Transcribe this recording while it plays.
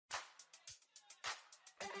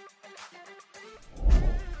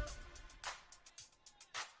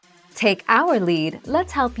Take our lead,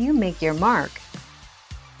 let's help you make your mark.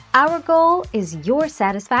 Our goal is your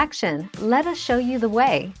satisfaction. Let us show you the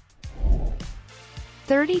way.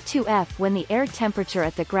 32 F. When the air temperature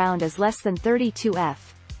at the ground is less than 32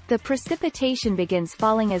 F, the precipitation begins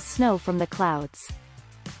falling as snow from the clouds.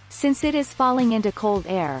 Since it is falling into cold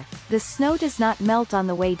air, the snow does not melt on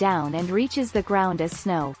the way down and reaches the ground as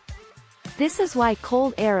snow. This is why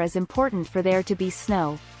cold air is important for there to be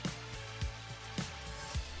snow.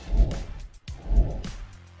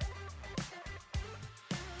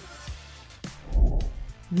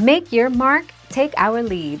 Make your mark, take our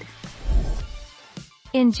lead.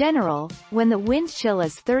 In general, when the wind chill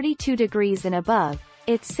is 32 degrees and above,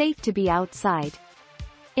 it's safe to be outside.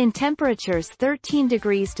 In temperatures 13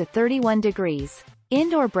 degrees to 31 degrees,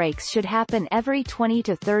 indoor breaks should happen every 20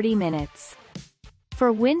 to 30 minutes.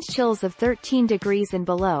 For wind chills of 13 degrees and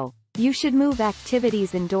below, you should move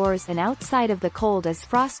activities indoors and outside of the cold as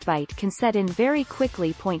frostbite can set in very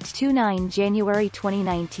quickly. 29 January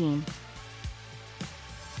 2019.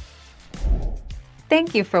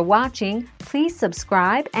 Thank you for watching. Please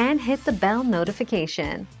subscribe and hit the bell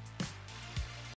notification.